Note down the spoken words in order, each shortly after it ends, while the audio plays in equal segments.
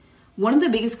One of the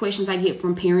biggest questions I get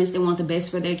from parents that want the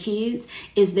best for their kids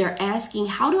is they're asking,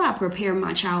 how do I prepare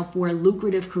my child for a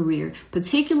lucrative career,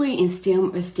 particularly in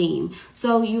STEM or STEAM?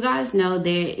 So you guys know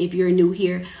that if you're new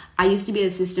here, I used to be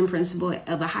assistant principal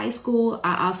of a high school.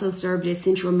 I also served as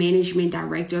central management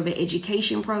director of an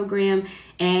education program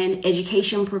and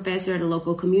education professor at a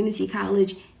local community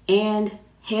college and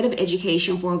head of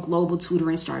education for a global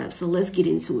tutoring startup. So let's get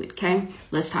into it, okay?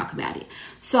 Let's talk about it.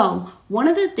 So one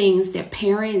of the things that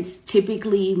parents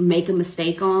typically make a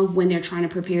mistake on when they're trying to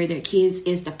prepare their kids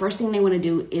is the first thing they want to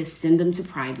do is send them to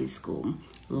private school.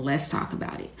 Let's talk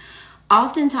about it.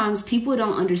 Oftentimes, people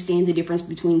don't understand the difference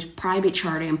between private,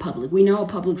 charter, and public. We know a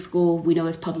public school, we know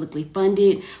it's publicly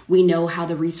funded, we know how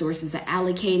the resources are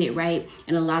allocated, right?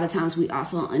 And a lot of times we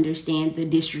also understand the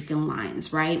district and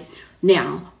lines, right?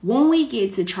 Now, when we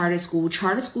get to charter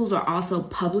schools are also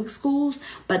public schools,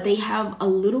 but they have a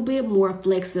little bit more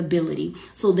flexibility.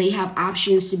 So they have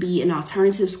options to be an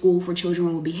alternative school for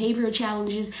children with behavioral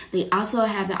challenges. They also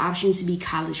have the option to be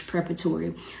college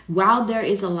preparatory. While there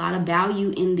is a lot of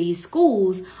value in these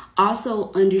schools,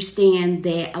 also understand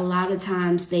that a lot of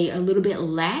times they are a little bit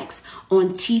lax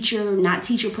on not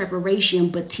teacher preparation,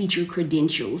 but teacher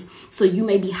credentials. So you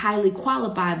may be highly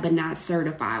qualified, but not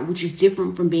certified, which is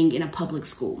different from being in a public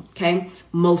school, okay?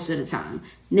 Most of the time.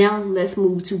 Now let's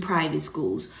move to private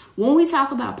schools. When we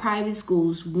talk about private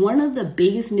schools, one of the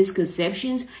biggest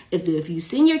misconceptions is that if you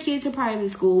send your kids to private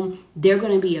school, they're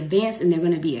going to be advanced and they're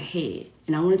going to be ahead.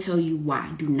 And I want to tell you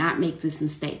why. Do not make this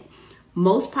mistake.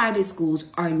 Most private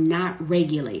schools are not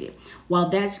regulated. While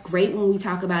that's great when we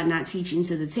talk about not teaching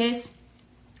to the test,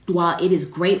 while it is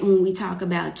great when we talk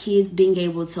about kids being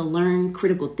able to learn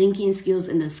critical thinking skills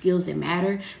and the skills that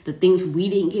matter, the things we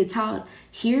didn't get taught,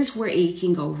 here's where it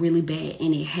can go really bad,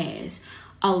 and it has.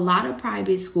 A lot of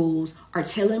private schools are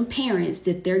telling parents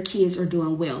that their kids are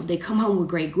doing well. They come home with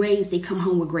great grades, they come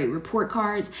home with great report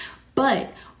cards,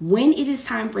 but when it is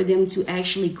time for them to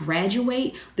actually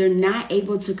graduate, they're not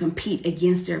able to compete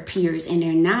against their peers and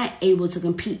they're not able to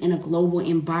compete in a global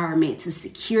environment to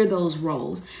secure those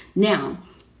roles. Now,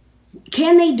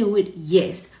 can they do it?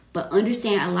 Yes. But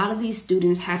understand, a lot of these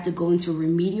students have to go into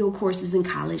remedial courses in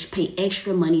college, pay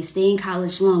extra money, stay in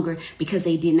college longer because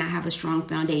they did not have a strong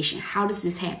foundation. How does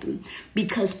this happen?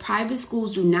 Because private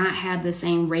schools do not have the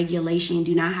same regulation,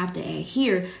 do not have to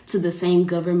adhere to the same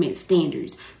government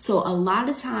standards. So a lot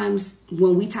of times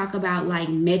when we talk about like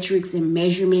metrics and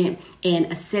measurement and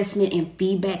assessment and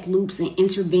feedback loops and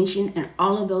intervention and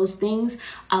all of those things,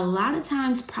 a lot of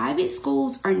times private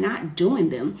schools are not doing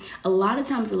them. A lot of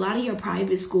times, a lot of your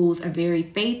private schools are very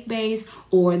faith-based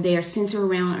or they're centered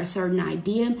around a certain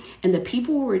idea, and the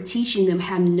people who are teaching them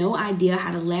have no idea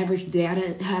how to leverage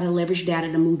data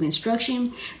to move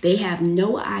instruction. They have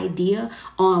no idea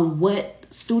on what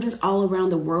students all around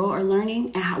the world are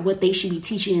learning and what they should be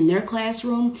teaching in their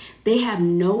classroom. They have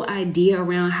no idea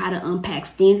around how to unpack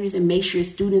standards and make sure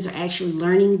students are actually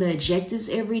learning the objectives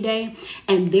every day.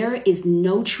 And there is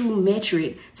no true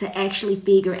metric to actually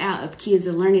figure out if kids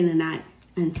are learning or not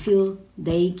until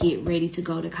they get ready to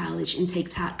go to college and take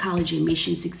college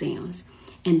admissions exams.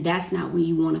 And that's not when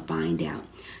you want to find out.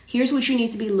 Here's what you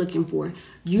need to be looking for.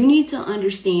 You need to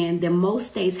understand that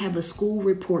most states have a school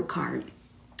report card.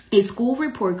 A school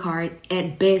report card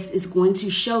at best is going to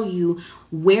show you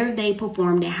where they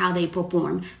performed and how they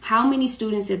performed. How many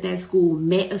students at that school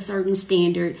met a certain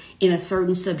standard in a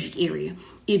certain subject area.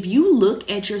 If you look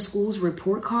at your school's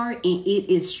report card and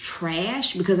it is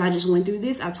trash, because I just went through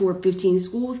this, I toured 15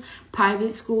 schools,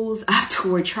 private schools, I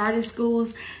toured charter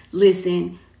schools.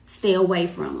 Listen, stay away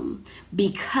from them,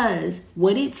 because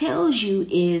what it tells you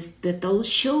is that those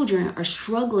children are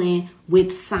struggling with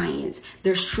science.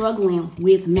 They're struggling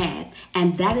with math,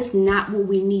 and that is not what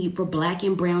we need for Black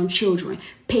and brown children.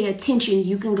 Pay attention.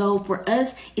 You can go, for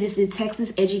us, it is the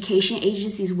Texas Education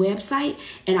Agency's website.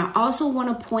 And I also want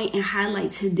to point and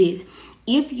highlight to this.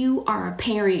 If you are a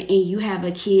parent and you have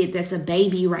a kid that's a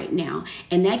baby right now,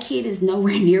 and that kid is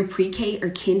nowhere near pre-K or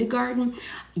kindergarten,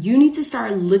 you need to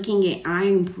start looking at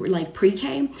eyeing like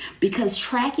pre-K, because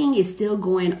tracking is still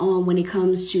going on when it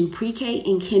comes to pre-K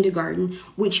and kindergarten,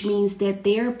 which means that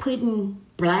they're putting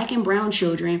Black and brown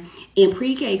children in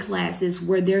pre-K classes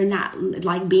where they're not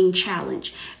like being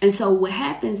challenged. And so what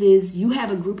happens is you have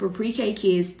a group of pre-K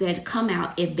kids that come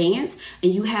out advanced,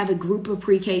 and you have a group of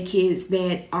pre-K kids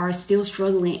that are still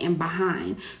struggling and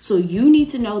behind. So you need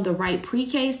to know the right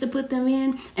pre-Ks to put them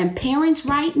in. And parents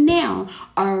right now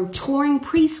are touring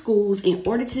preschools in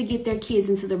order to get their kids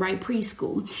into the right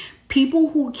preschool. People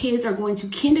who kids are going to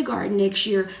kindergarten next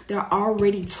year, they're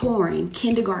already touring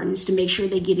kindergartens to make sure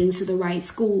they get into the right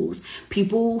schools.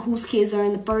 People whose kids are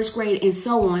in the first grade and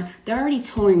so on, they're already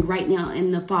touring right now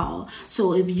in the fall.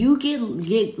 So if you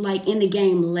get like in the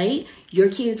game late, your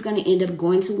kid is going to end up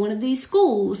going to one of these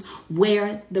schools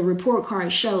where the report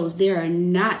card shows they are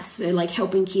not like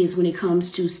helping kids when it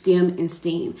comes to STEM and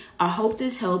STEAM. I hope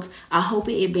this helps. I hope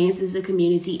it advances the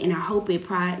community, and I hope it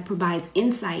provides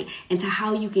insight into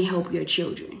how you can help your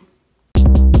children.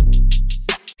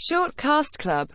 Short Cast Club.